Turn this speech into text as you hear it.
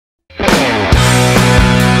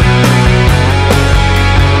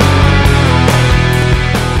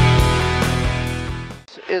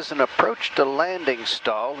is an approach to landing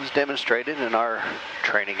stall as demonstrated in our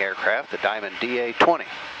training aircraft, the Diamond DA-20.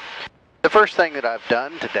 The first thing that I've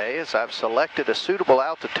done today is I've selected a suitable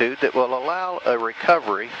altitude that will allow a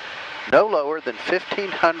recovery no lower than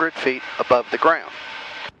 1,500 feet above the ground.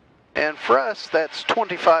 And for us, that's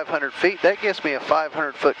 2,500 feet. That gives me a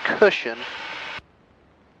 500-foot cushion,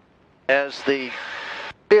 as the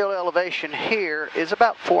field elevation here is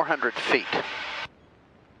about 400 feet.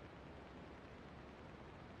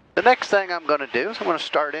 The next thing I'm going to do is I'm going to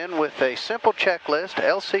start in with a simple checklist,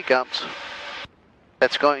 LC Gumps,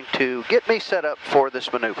 that's going to get me set up for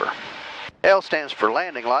this maneuver. L stands for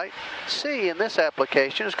landing light. C in this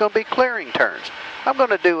application is going to be clearing turns. I'm going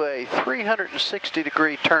to do a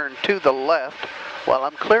 360-degree turn to the left while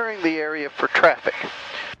I'm clearing the area for traffic.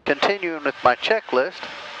 Continuing with my checklist,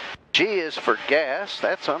 G is for gas.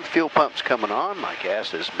 That's on, fuel pump's coming on. My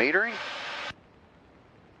gas is metering.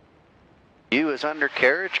 U is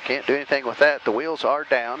undercarriage. Can't do anything with that. The wheels are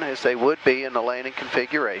down as they would be in the landing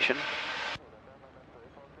configuration.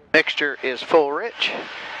 Mixture is full rich.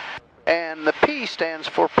 And the P stands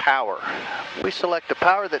for power. We select a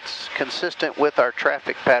power that's consistent with our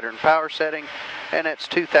traffic pattern power setting, and it's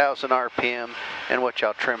 2,000 RPM, and which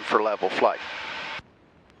I'll trim for level flight.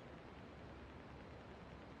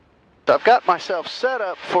 So I've got myself set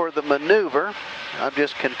up for the maneuver. I'm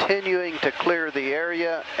just continuing to clear the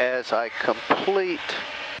area as I complete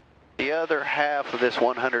the other half of this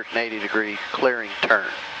 180-degree clearing turn.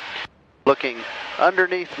 Looking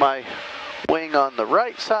underneath my wing on the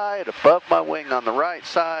right side, above my wing on the right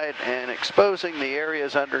side, and exposing the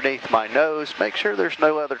areas underneath my nose. Make sure there's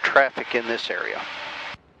no other traffic in this area.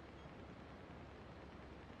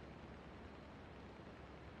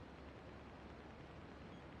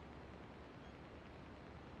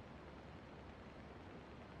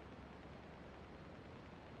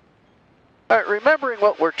 All right, remembering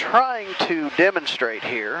what we're trying to demonstrate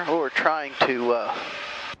here, or we're trying to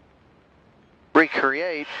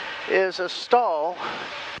recreate, is a stall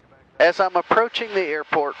as I'm approaching the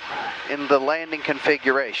airport in the landing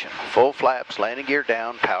configuration. Full flaps, landing gear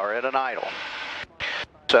down, power at an idle.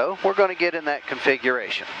 So we're going to get in that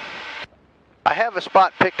configuration. I have a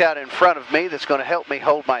spot picked out in front of me that's going to help me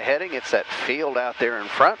hold my heading. It's that field out there in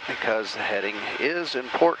front, because the heading is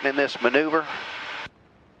important in this maneuver.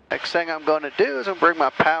 Next thing I'm going to do is I'm bring my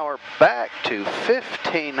power back to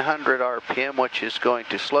 1,500 RPM, which is going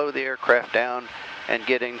to slow the aircraft down and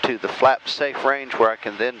get into the flap safe range where I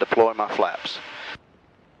can then deploy my flaps.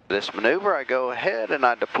 This maneuver, I go ahead and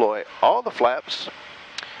I deploy all the flaps.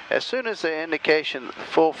 As soon as the indication that the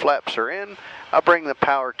full flaps are in, I'll bring the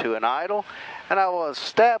power to an idle, and I will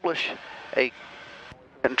establish a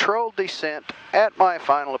controlled descent at my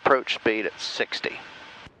final approach speed at 60.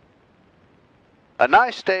 A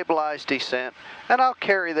nice stabilized descent, and I'll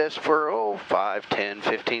carry this for 5, 10,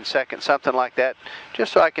 15 seconds, something like that,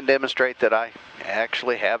 just so I can demonstrate that I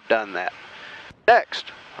actually have done that.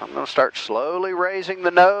 Next, I'm going to start slowly raising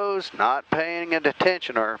the nose, not paying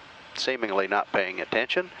attention, or seemingly not paying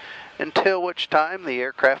attention, until which time the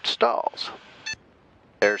aircraft stalls.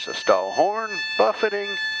 There's a stall horn, buffeting,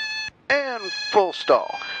 and full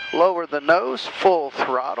stall. Lower the nose, full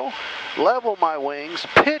throttle, level my wings,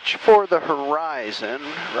 pitch for the horizon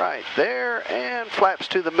right there, and flaps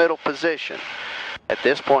to the middle position. At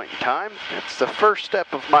this point in time, it's the first step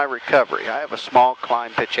of my recovery. I have a small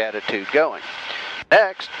climb pitch attitude going.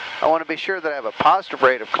 Next, I want to be sure that I have a positive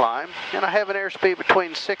rate of climb, and I have an airspeed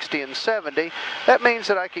between 60 and 70. That means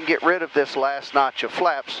that I can get rid of this last notch of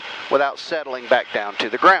flaps without settling back down to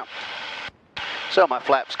the ground. So my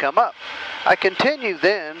flaps come up. I continue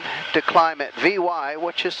then to climb at VY,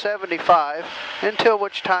 which is 75, until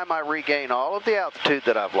which time I regain all of the altitude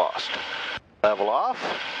that I've lost. Level off,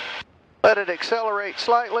 let it accelerate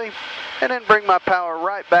slightly, and then bring my power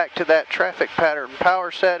right back to that traffic pattern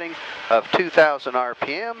power setting of 2,000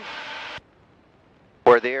 RPM,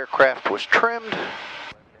 where the aircraft was trimmed,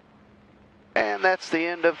 and that's the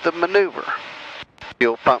end of the maneuver.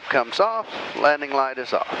 Fuel pump comes off, landing light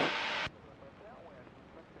is off.